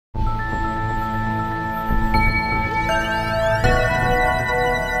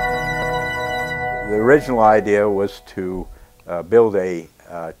The original idea was to build a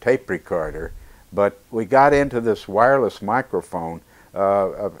tape recorder, but we got into this wireless microphone.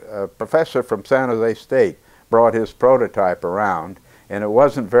 A professor from San Jose State brought his prototype around, and it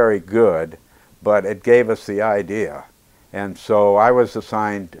wasn't very good, but it gave us the idea. And so I was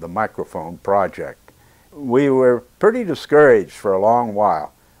assigned the microphone project. We were pretty discouraged for a long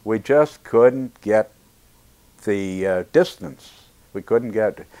while. We just couldn't get the distance. We couldn't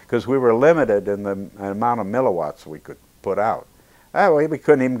get, because we were limited in the amount of milliwatts we could put out. We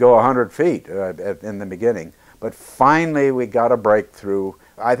couldn't even go 100 feet in the beginning. But finally we got a breakthrough.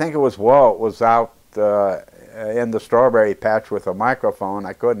 I think it was Walt was out in the strawberry patch with a microphone.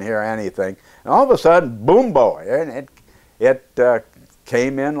 I couldn't hear anything. And all of a sudden, boom boy, and it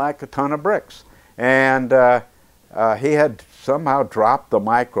came in like a ton of bricks. And he had somehow dropped the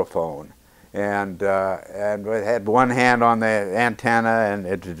microphone. And it had one hand on the antenna, and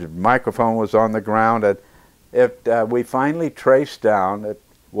the microphone was on the ground. We finally traced down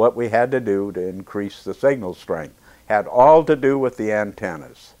what we had to do to increase the signal strength. Had all to do with the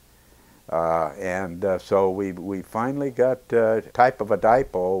antennas. So we finally got a type of a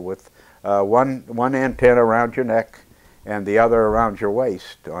dipole with one antenna around your neck and the other around your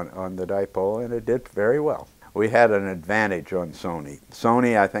waist on the dipole, and it did very well. We had an advantage on Sony.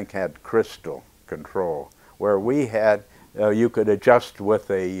 Sony, I think, had crystal control, where we had, you could adjust with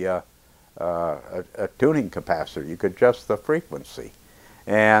a tuning capacitor. You could adjust the frequency.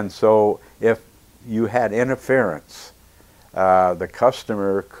 And so if you had interference, the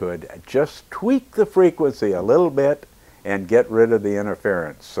customer could just tweak the frequency a little bit and get rid of the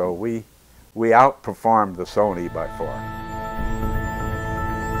interference. So we outperformed the Sony by far.